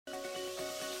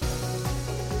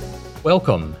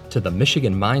Welcome to the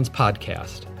Michigan Minds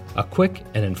Podcast, a quick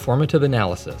and informative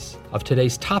analysis of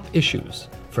today's top issues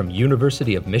from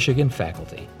University of Michigan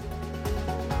faculty.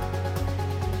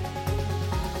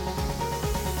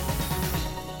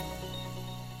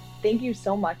 Thank you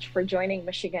so much for joining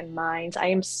Michigan Minds. I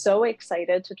am so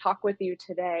excited to talk with you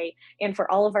today and for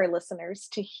all of our listeners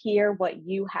to hear what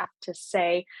you have to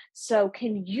say. So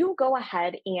can you go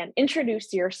ahead and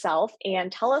introduce yourself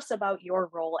and tell us about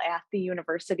your role at the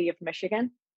University of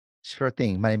Michigan? Sure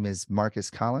thing. My name is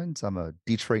Marcus Collins. I'm a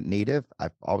Detroit native. I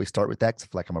always start with that because I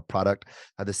feel like I'm a product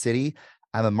of the city.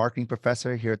 I'm a marketing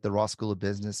professor here at the Ross School of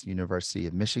Business, University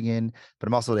of Michigan, but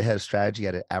I'm also the head of strategy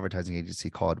at an advertising agency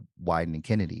called Wieden and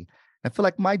Kennedy. I feel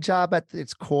like my job at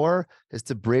its core is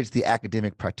to bridge the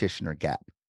academic practitioner gap.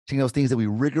 Taking those things that we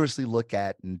rigorously look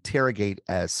at and interrogate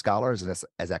as scholars and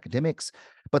as academics,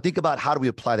 but think about how do we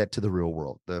apply that to the real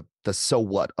world, the so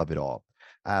what of it all.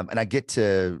 And I get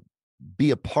to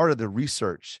be a part of the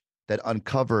research that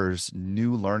uncovers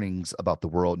new learnings about the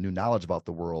world, new knowledge about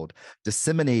the world,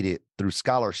 disseminate it through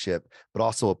scholarship, but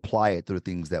also apply it through the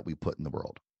things that we put in the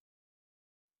world.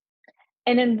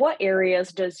 And in what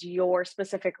areas does your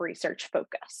specific research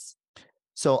focus?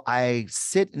 So I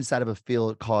sit inside of a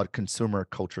field called consumer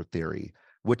culture theory,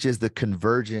 which is the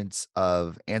convergence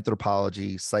of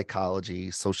anthropology,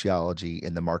 psychology, sociology,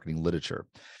 and the marketing literature.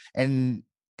 And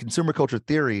consumer culture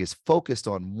theory is focused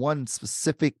on one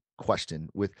specific question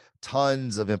with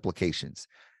tons of implications.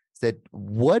 It's that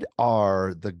what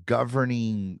are the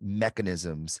governing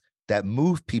mechanisms that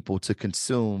move people to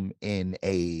consume in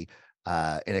a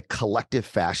collective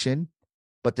fashion,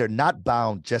 but they're not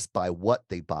bound just by what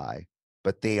they buy,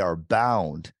 but they are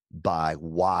bound by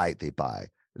why they buy,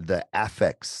 the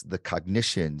affects, the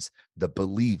cognitions, the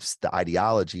beliefs, the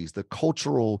ideologies, the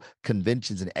cultural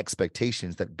conventions and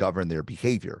expectations that govern their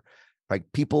behavior. Right?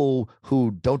 People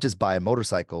who don't just buy a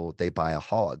motorcycle, they buy a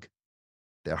hog.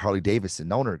 They're Harley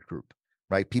Davidson owner group,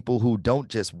 right? People who don't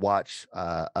just watch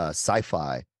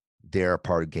sci-fi, they're a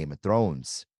part of Game of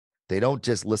Thrones. They don't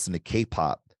just listen to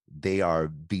K-pop, they are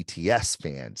BTS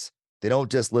fans. They don't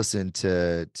just listen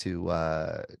to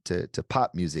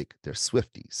pop music, they're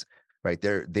Swifties. Right.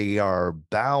 They are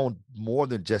bound more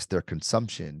than just their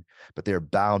consumption, but they're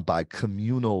bound by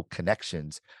communal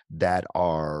connections that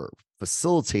are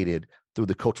facilitated through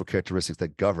the cultural characteristics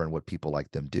that govern what people like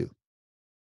them do.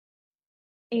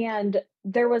 And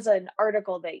there was an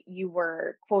article that you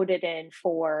were quoted in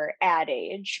for Ad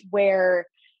Age where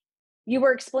you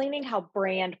were explaining how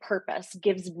brand purpose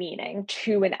gives meaning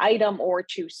to an item or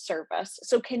to service.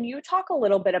 So can you talk a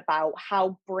little bit about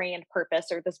how brand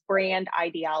purpose or this brand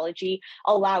ideology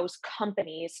allows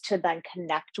companies to then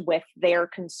connect with their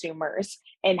consumers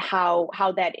and how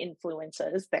that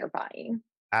influences their buying?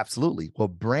 Absolutely. Well,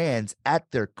 brands at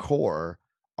their core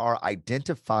are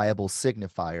identifiable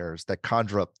signifiers that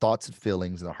conjure up thoughts and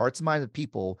feelings in the hearts and minds of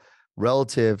people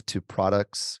relative to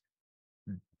products,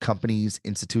 companies,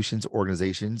 institutions,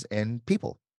 organizations, and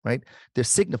people, right? They're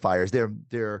signifiers,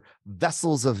 they're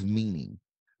vessels of meaning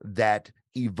that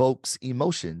evokes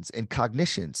emotions and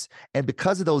cognitions. And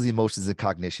because of those emotions and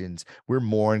cognitions, we're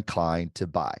more inclined to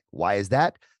buy. Why is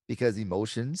that? Because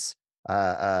emotions,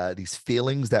 these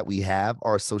feelings that we have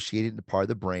are associated in the part of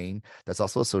the brain that's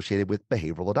also associated with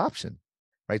behavioral adoption.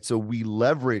 Right. So we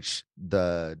leverage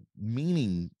the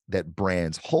meaning that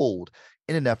brands hold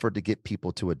in an effort to get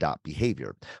people to adopt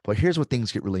behavior. But here's where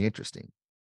things get really interesting.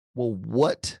 Well,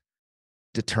 what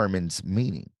determines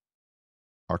meaning?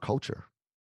 Our culture,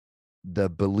 the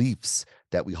beliefs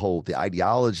that we hold, the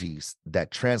ideologies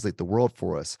that translate the world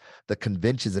for us, the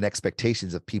conventions and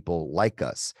expectations of people like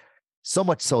us. So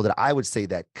much so that I would say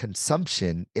that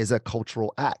consumption is a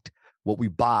cultural act. What we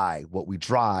buy, what we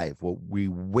drive, what we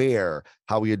wear,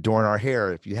 how we adorn our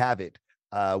hair, if you have it,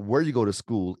 where you go to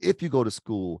school, if you go to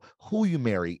school, who you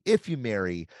marry, if you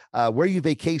marry, where you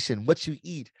vacation, what you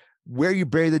eat, where you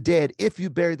bury the dead, if you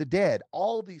bury the dead.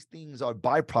 All of these things are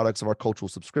byproducts of our cultural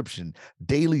subscription.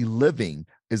 Daily living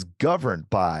is governed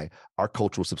by our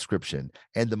cultural subscription.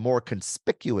 And the more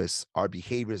conspicuous our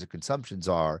behaviors and consumptions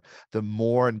are, the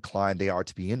more inclined they are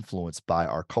to be influenced by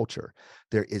our culture.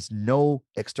 There is no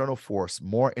external force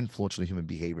more influential in human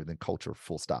behavior than culture,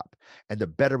 full stop. And the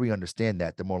better we understand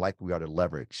that, the more likely we are to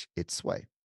leverage its sway.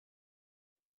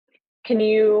 Can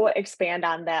you expand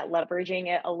on that, leveraging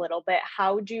it a little bit?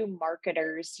 How do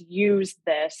marketers use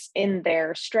this in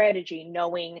their strategy,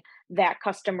 knowing that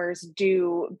customers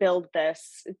do build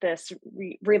this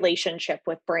relationship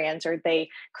with brands, or they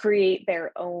create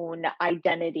their own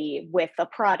identity with a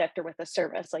product or with a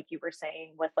service, like you were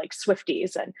saying with like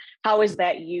Swifties? And how is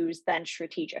that used then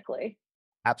strategically?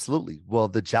 Absolutely. Well,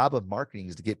 the job of marketing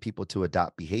is to get people to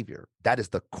adopt behavior. That is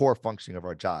the core function of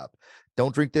our job.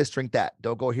 Don't drink this, drink that.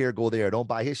 Don't go here, go there. Don't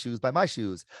buy his shoes, buy my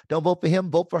shoes. Don't vote for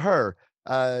him, vote for her.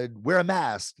 Wear a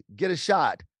mask, get a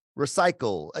shot,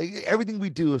 recycle. Everything we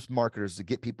do as marketers is to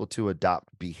get people to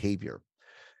adopt behavior.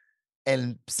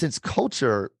 And since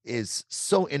culture is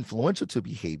so influential to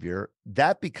behavior,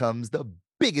 that becomes the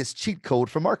biggest cheat code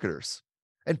for marketers.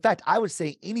 In fact, I would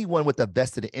say anyone with a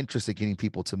vested interest in getting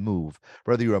people to move,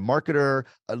 whether you're a marketer,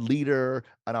 a leader,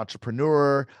 an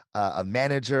entrepreneur, a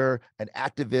manager, an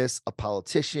activist, a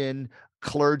politician,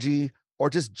 clergy,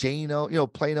 or just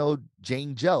plain old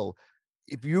Jane Joe.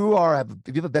 If you have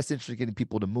a vested interest in getting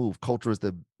people to move, culture is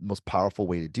the most powerful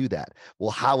way to do that.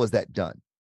 Well, how is that done?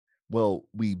 Well,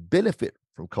 we benefit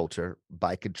from culture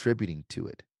by contributing to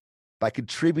it, by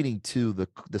contributing to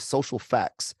the social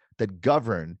facts that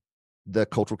govern the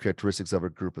cultural characteristics of a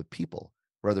group of people,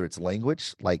 whether it's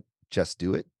language, like Just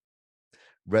Do It,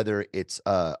 whether it's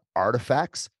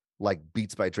artifacts like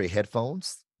Beats by Dre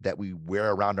headphones that we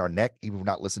wear around our neck, even if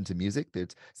we're not listening to music.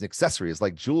 It's an accessory. It's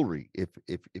like jewelry,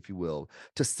 if you will,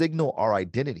 to signal our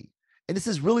identity. And this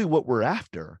is really what we're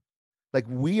after. Like,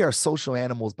 we are social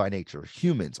animals by nature.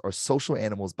 Humans are social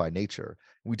animals by nature.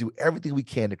 We do everything we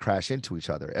can to crash into each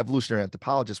other. Evolutionary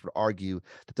anthropologists would argue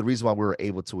that the reason why we were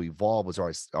able to evolve was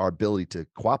our ability to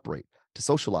cooperate, to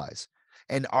socialize.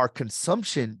 And our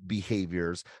consumption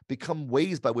behaviors become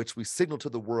ways by which we signal to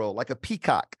the world, like a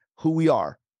peacock, who we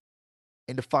are,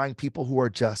 and to find people who are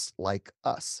just like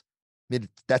us. I mean,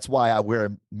 that's why I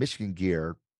wear Michigan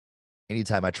gear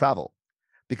anytime I travel,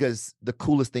 because the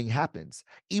coolest thing happens.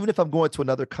 Even if I'm going to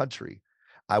another country,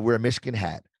 I wear a Michigan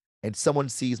hat and someone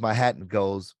sees my hat and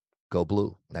goes, "Go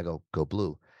blue." And I go, "Go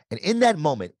blue." And in that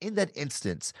moment, in that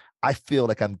instance, I feel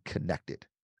like I'm connected.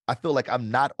 I feel like I'm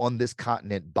not on this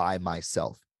continent by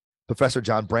myself. Professor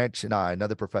John Branch and I,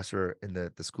 another professor in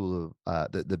the school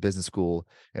of the business school,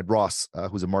 and Ross,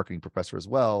 who's a marketing professor as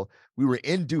well, we were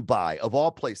in Dubai, of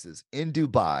all places, in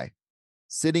Dubai,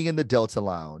 sitting in the Delta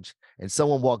Lounge, and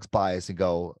someone walks by us and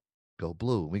go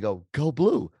blue. And we go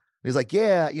blue. And he's like,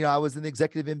 "Yeah, I was in the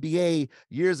executive MBA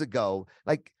years ago."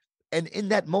 Like, and in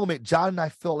that moment, John and I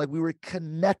felt like we were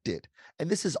connected. And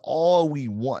this is all we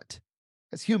want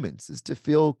as humans, is to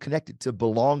feel connected, to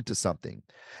belong to something.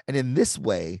 And in this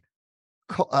way,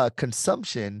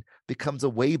 consumption becomes a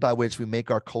way by which we make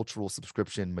our cultural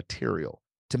subscription material,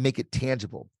 to make it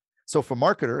tangible. So for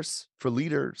marketers, for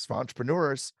leaders, for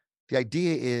entrepreneurs, the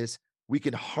idea is we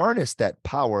can harness that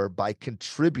power by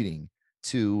contributing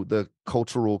to the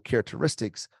cultural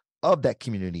characteristics of that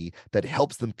community that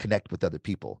helps them connect with other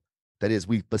people. That is,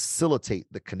 we facilitate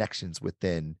the connections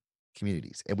within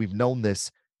communities. And we've known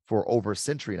this for over a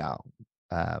century now.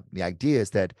 The idea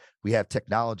is that we have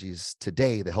technologies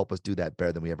today that help us do that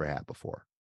better than we ever have before.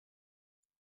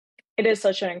 It is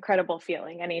such an incredible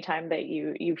feeling anytime that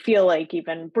you feel like,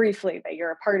 even briefly, that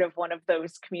you're a part of one of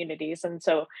those communities. And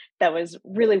so that was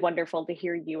really wonderful to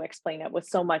hear you explain it with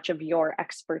so much of your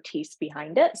expertise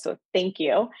behind it. So thank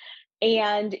you.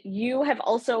 And you have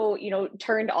also,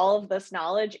 turned all of this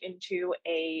knowledge into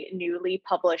a newly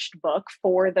published book,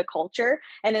 For the Culture.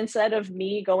 And instead of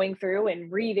me going through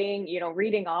and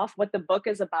reading off what the book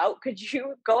is about, could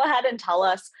you go ahead and tell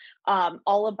us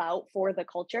all about For the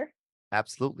Culture?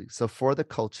 Absolutely. So For the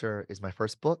Culture is my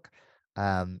first book.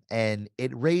 And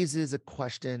it raises a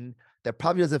question that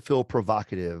probably doesn't feel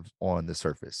provocative on the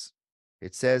surface.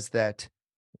 It says that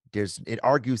it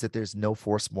argues that there's no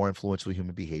force more influential to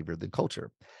human behavior than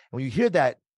culture. And when you hear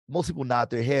that, most people nod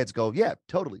their heads, go, "Yeah,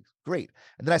 totally, great."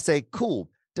 And then I say, "Cool,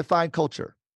 define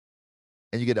culture."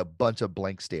 And you get a bunch of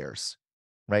blank stares,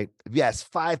 right? If you ask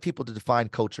 5 people to define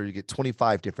culture, you get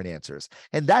 25 different answers.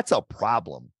 And that's a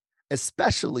problem,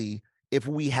 especially if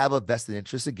we have a vested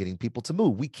interest in getting people to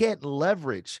move. We can't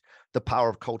leverage the power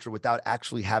of culture without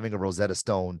actually having a Rosetta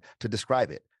Stone to describe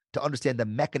it, to understand the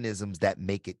mechanisms that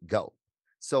make it go.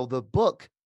 So the book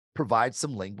provides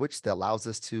some language that allows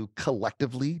us to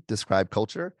collectively describe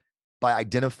culture by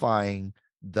identifying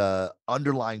the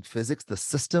underlying physics, the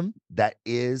system that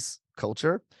is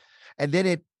culture. And then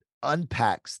it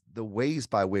unpacks the ways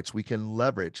by which we can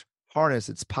harness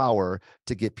its power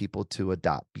to get people to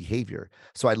adopt behavior.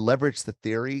 So I leverage the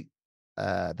theory,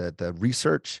 the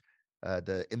research,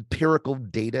 the empirical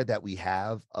data that we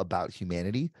have about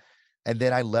humanity. And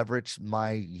then I leverage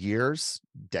my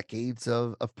decades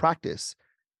of practice,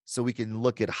 so we can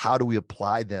look at how do we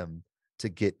apply them to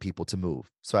get people to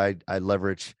move. So I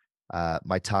leverage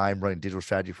my time running digital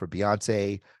strategy for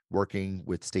Beyonce, working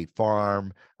with State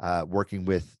Farm, working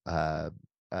with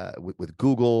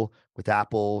Google, with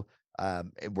Apple,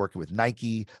 and working with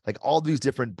Nike, like all these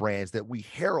different brands that we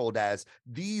herald as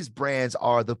these brands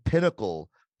are the pinnacle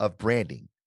of branding.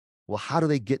 Well, how do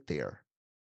they get there?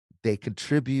 They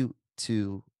contribute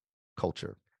to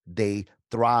culture. They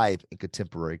thrive in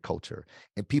contemporary culture.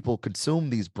 And people consume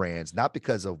these brands not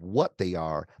because of what they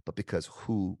are, but because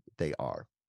who they are.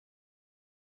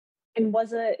 And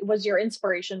was your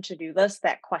inspiration to do this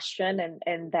that question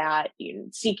and that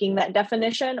seeking that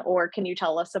definition, or can you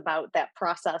tell us about that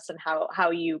process and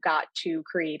how you got to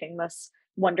creating this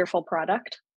wonderful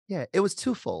product? Yeah, it was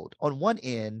twofold. On one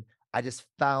end, I just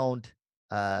found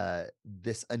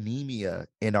this anemia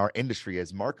in our industry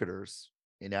as marketers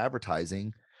in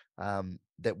advertising,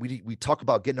 that we talk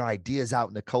about getting our ideas out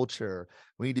in the culture.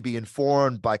 We need to be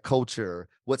informed by culture,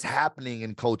 what's happening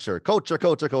in culture, culture,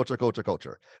 culture, culture, culture,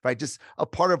 culture, right? Just a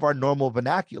part of our normal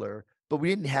vernacular, but we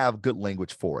didn't have good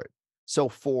language for it. So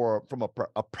from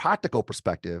a practical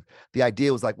perspective, the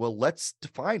idea was like, well, let's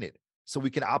define it so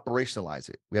we can operationalize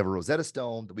it. We have a Rosetta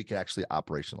Stone that we can actually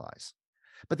operationalize.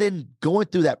 But then going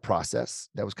through that process,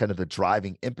 that was kind of the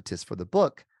driving impetus for the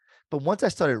book. But once I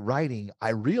started writing, I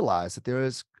realized that there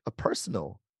is a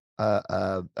personal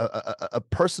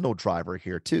driver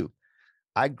here too.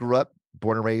 I grew up,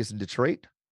 born and raised in Detroit,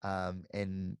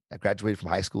 and I graduated from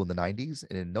high school in the '90s.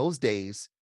 And in those days,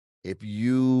 if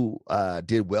you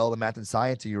did well in math and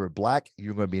science and you were black, you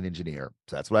were going to be an engineer.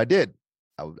 So that's what I did.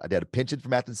 I did a penchant for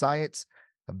math and science.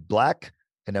 I'm black,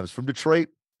 and I was from Detroit,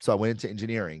 so I went into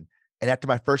engineering. And after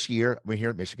my first year, we're here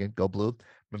in Michigan, go blue.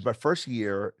 But my first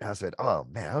year, I said, "Oh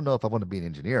man, I don't know if I want to be an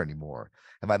engineer anymore."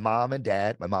 And my mom and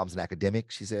dad, my mom's an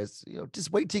academic. She says,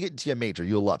 just wait till you get into your major,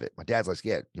 you'll love it. My dad's like,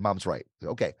 "Yeah, your mom's right." I said,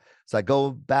 okay, so I go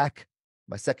back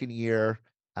my second year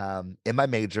in my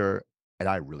major, and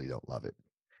I really don't love it.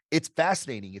 It's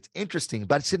fascinating, it's interesting,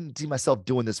 but I didn't see myself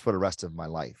doing this for the rest of my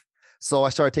life. So I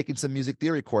started taking some music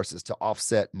theory courses to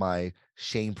offset my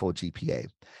shameful GPA.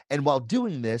 And while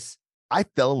doing this, I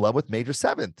fell in love with major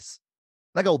sevenths.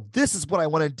 And I go, this is what I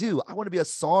want to do. I want to be a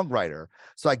songwriter.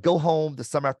 So I go home the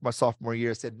summer after my sophomore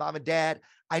year, said, Mom and Dad,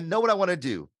 I know what I want to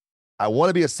do. I want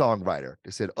to be a songwriter.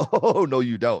 They said, oh, no,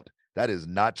 you don't. That is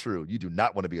not true. You do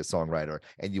not want to be a songwriter,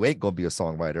 and you ain't going to be a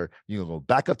songwriter. You're going to go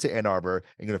back up to Ann Arbor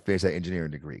and you're going to finish that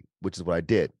engineering degree, which is what I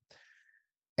did.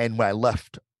 And when I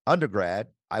left undergrad,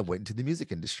 I went into the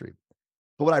music industry.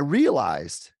 But what I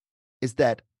realized is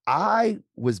that I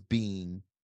was being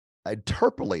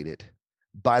interpolated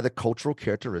by the cultural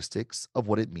characteristics of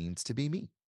what it means to be me.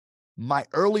 My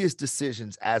earliest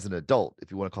decisions as an adult,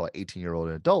 if you want to call it 18-year-old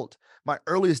an adult, my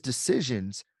earliest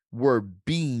decisions were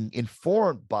being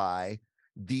informed by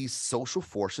these social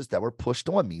forces that were pushed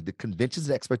on me, the conventions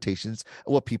and expectations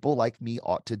of what people like me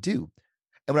ought to do.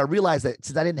 And when I realized that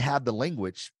since I didn't have the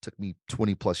language, took me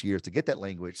 20 plus years to get that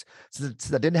language,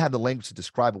 since I didn't have the language to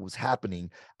describe what was happening,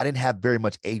 I didn't have very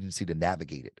much agency to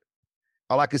navigate it.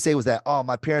 All I could say was that, oh,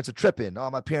 my parents are tripping. Oh,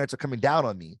 my parents are coming down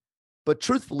on me. But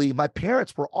truthfully, my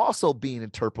parents were also being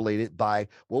interpolated by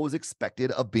what was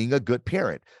expected of being a good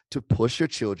parent, to push your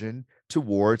children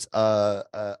towards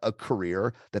a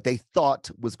career that they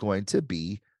thought was going to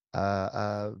be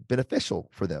beneficial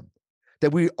for them.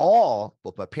 That we all,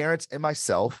 both my parents and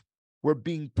myself, were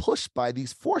being pushed by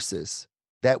these forces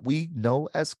that we know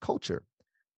as culture.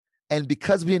 And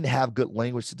because we didn't have good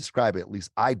language to describe it, at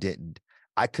least I didn't,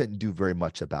 I couldn't do very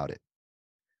much about it.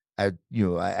 I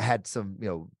had some,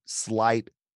 slight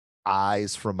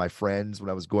eyes from my friends when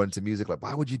I was going into music, like,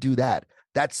 why would you do that?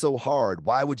 That's so hard.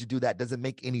 Why would you do that? Doesn't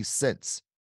make any sense.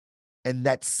 And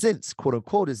that sense, quote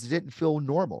unquote, is it didn't feel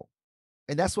normal.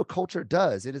 And that's what culture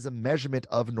does. It is a measurement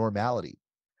of normality.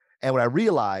 And when I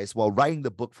realized while writing the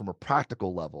book from a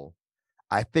practical level,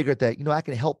 I figured that, I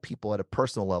can help people at a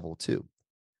personal level too.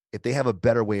 If they have a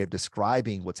better way of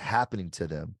describing what's happening to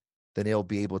them, then they'll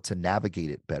be able to navigate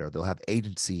it better. They'll have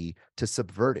agency to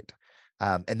subvert it.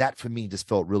 And that for me just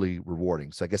felt really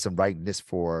rewarding. So I guess I'm writing this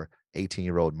for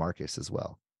 18-year-old Marcus as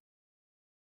well.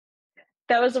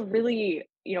 That was a really,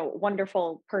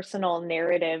 wonderful personal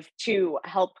narrative to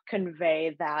help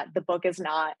convey that the book is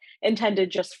not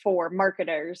intended just for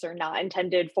marketers or not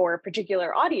intended for a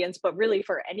particular audience, but really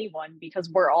for anyone, because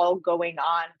we're all going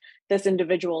on this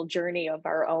individual journey of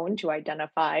our own to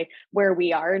identify where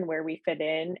we are and where we fit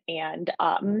in, and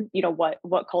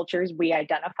what cultures we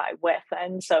identify with.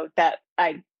 And so that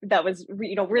was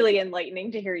really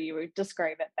enlightening to hear you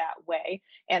describe it that way,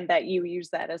 and that you use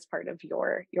that as part of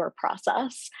your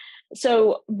process.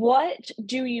 So what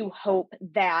do you hope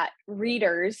that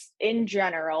readers in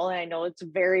general, and I know it's a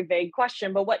very vague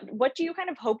question, but what do you kind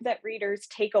of hope that readers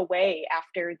take away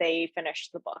after they finish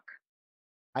the book?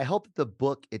 I hope that the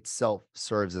book itself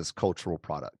serves as cultural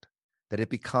product, that it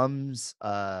becomes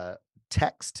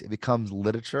text, it becomes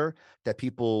literature that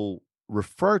people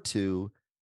refer to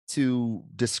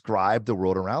describe the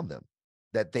world around them,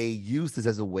 that they use this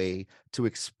as a way to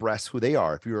express who they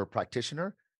are. If you're a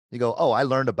practitioner, you go, oh, I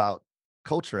learned about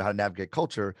culture, how to navigate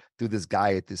culture through this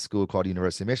guy at this school called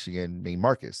University of Michigan named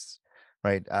Marcus,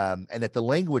 right? And that the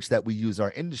language that we use in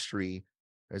our industry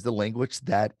is the language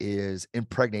that is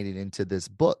impregnated into this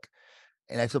book.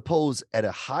 And I suppose at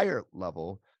a higher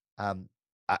level, um,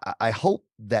 I hope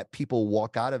that people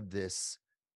walk out of this,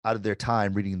 out of their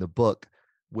time reading the book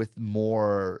with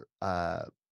more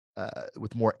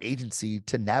agency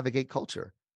to navigate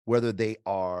culture, whether they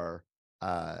are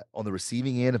on the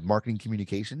receiving end of marketing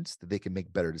communications, that they can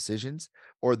make better decisions,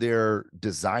 or they're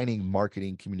designing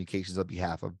marketing communications on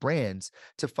behalf of brands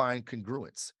to find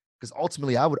congruence. Because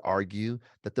ultimately, I would argue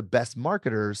that the best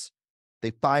marketers,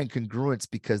 they find congruence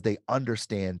because they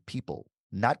understand people,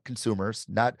 not consumers,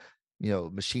 not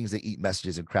machines that eat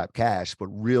messages and crap cash, but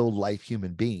real life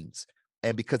human beings.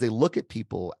 And because they look at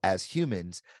people as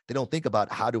humans, they don't think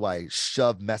about how do I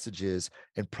shove messages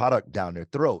and product down their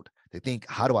throat. They think,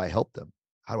 how do I help them?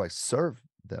 How do I serve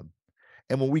them?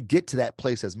 And when we get to that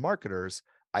place as marketers,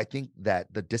 I think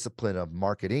that the discipline of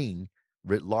marketing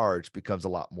writ large becomes a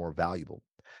lot more valuable.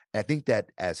 And I think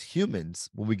that as humans,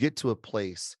 when we get to a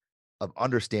place of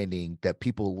understanding that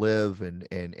people live and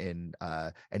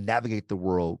navigate the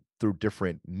world through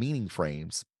different meaning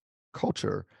frames,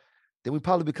 culture, then we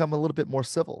probably become a little bit more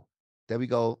civil. Then we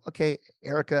go, okay,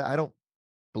 Erica, I don't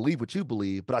believe what you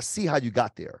believe, but I see how you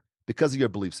got there because of your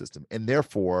belief system. And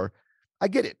therefore, I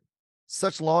get it.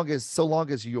 So long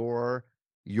as your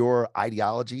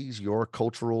ideologies, your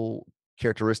cultural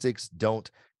characteristics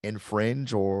don't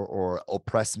infringe or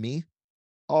oppress me,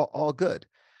 all good.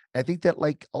 And I think that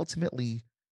like ultimately,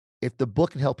 if the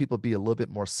book can help people be a little bit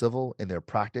more civil in their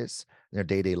practice, in their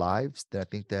day-to-day lives, then I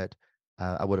think that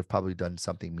I would have probably done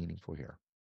something meaningful here.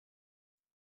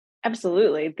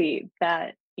 Absolutely.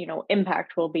 That,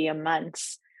 impact will be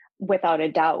immense without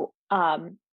a doubt.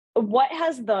 What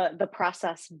has the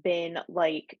process been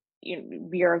like?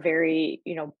 You're a very,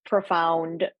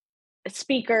 profound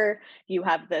speaker. You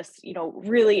have this,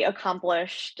 really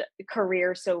accomplished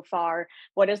career so far.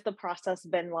 What has the process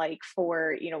been like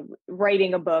for,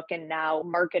 writing a book and now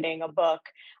marketing a book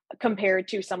compared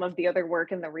to some of the other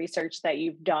work and the research that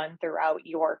you've done throughout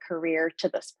your career to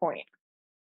this point?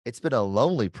 It's been a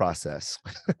lonely process.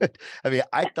 I mean,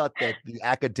 I thought that the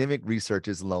academic research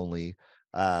is lonely,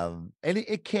 and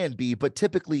it can be, but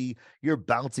typically you're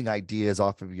bouncing ideas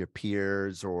off of your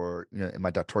peers or, in my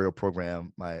doctoral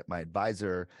program, my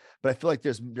advisor. But I feel like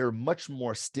there are much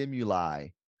more stimuli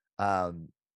um,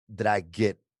 that I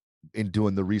get in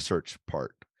doing the research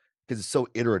part because it's so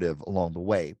iterative along the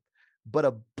way. But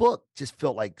a book just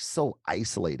felt like so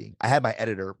isolating. I had my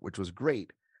editor, which was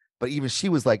great, but even she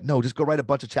was like, "No, just go write a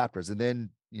bunch of chapters and then,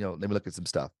 let me look at some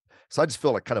stuff." So I just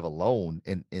feel like kind of alone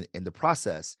in the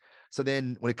process. So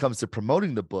then when it comes to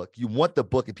promoting the book, you want the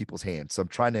book in people's hands. So I'm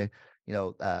trying to,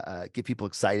 get people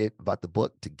excited about the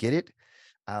book to get it.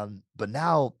 But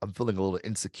now I'm feeling a little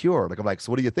insecure. Like I'm like,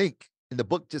 so what do you think? And the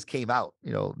book just came out,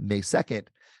 May 2nd.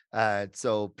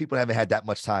 So people haven't had that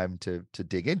much time to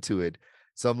dig into it.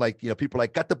 So I'm like, people are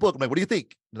like, got the book. I'm like, what do you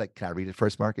think? I'm like, can I read it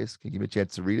first, Marcus? Can you give me a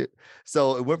chance to read it?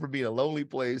 So it went from being a lonely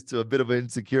place to a bit of an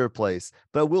insecure place.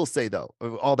 But I will say though,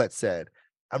 all that said,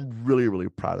 I'm really, really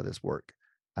proud of this work.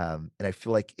 And I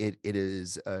feel like it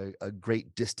is a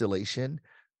great distillation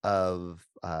of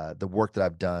the work that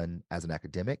I've done as an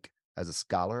academic, as a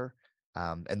scholar,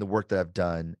 and the work that I've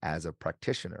done as a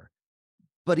practitioner.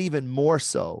 But even more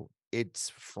so, it's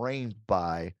framed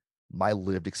by my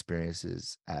lived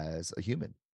experiences as a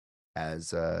human,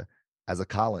 as a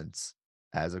Collins,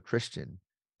 as a Christian,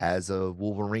 as a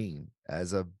Wolverine,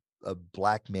 as a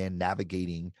black man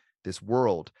navigating this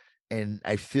world. And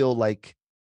I feel like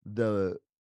the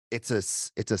it's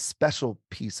a special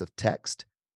piece of text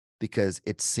because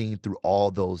it's seen through all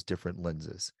those different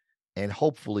lenses. And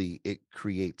hopefully it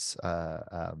creates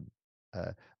a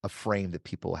frame that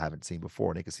people haven't seen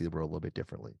before and they can see the world a little bit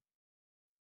differently.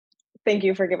 Thank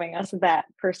you for giving us that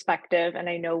perspective. And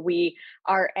I know we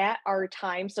are at our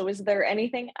time. So, is there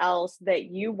anything else that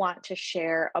you want to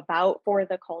share about For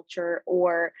the Culture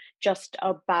or just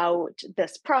about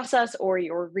this process or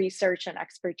your research and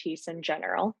expertise in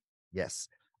general? Yes.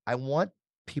 I want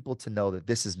people to know that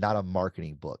this is not a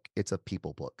marketing book, it's a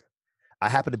people book. I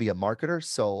happen to be a marketer,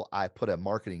 so I put a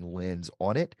marketing lens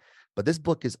on it, but this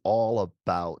book is all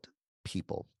about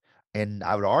people. And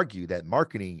I would argue that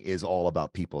marketing is all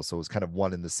about people. So it's kind of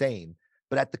one and the same.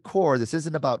 But at the core, this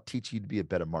isn't about teaching you to be a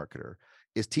better marketer.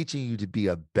 is teaching you to be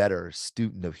a better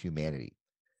student of humanity.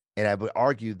 And I would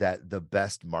argue that the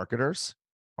best marketers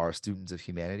are students of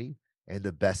humanity, and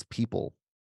the best people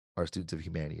are students of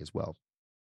humanity as well.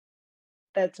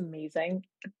 That's amazing.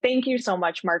 Thank you so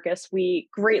much, Marcus. We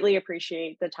greatly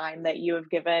appreciate the time that you have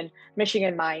given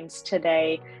Michigan Minds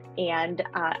today. And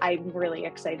I'm really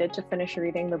excited to finish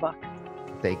reading the book.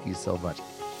 Thank you so much.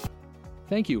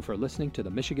 Thank you for listening to the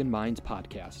Michigan Minds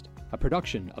podcast, a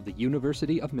production of the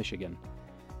University of Michigan.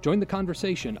 Join the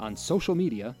conversation on social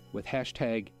media with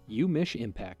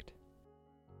 #UMichImpact.